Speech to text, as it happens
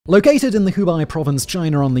Located in the Hubei province,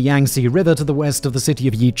 China, on the Yangtze River to the west of the city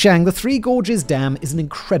of Yichang, the Three Gorges Dam is an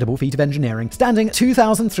incredible feat of engineering. Standing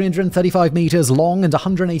 2,335 meters long and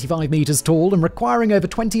 185 meters tall and requiring over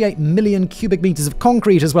 28 million cubic meters of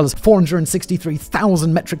concrete as well as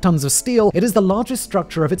 463,000 metric tons of steel, it is the largest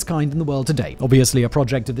structure of its kind in the world today. Obviously, a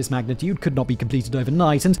project of this magnitude could not be completed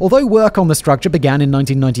overnight, and although work on the structure began in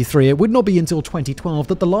 1993, it would not be until 2012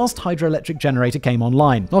 that the last hydroelectric generator came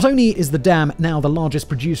online. Not only is the dam now the largest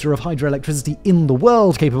producer of hydroelectricity in the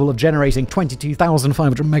world, capable of generating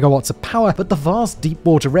 22,500 megawatts of power, but the vast deep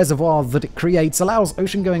water reservoir that it creates allows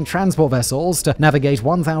ocean-going transport vessels to navigate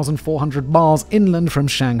 1,400 miles inland from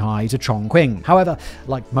Shanghai to Chongqing. However,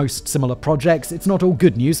 like most similar projects, it's not all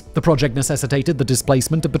good news. The project necessitated the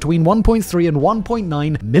displacement of between 1.3 and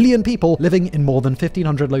 1.9 million people living in more than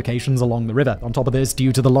 1,500 locations along the river. On top of this,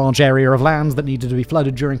 due to the large area of land that needed to be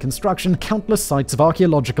flooded during construction, countless sites of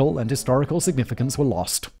archaeological and historical significance were lost.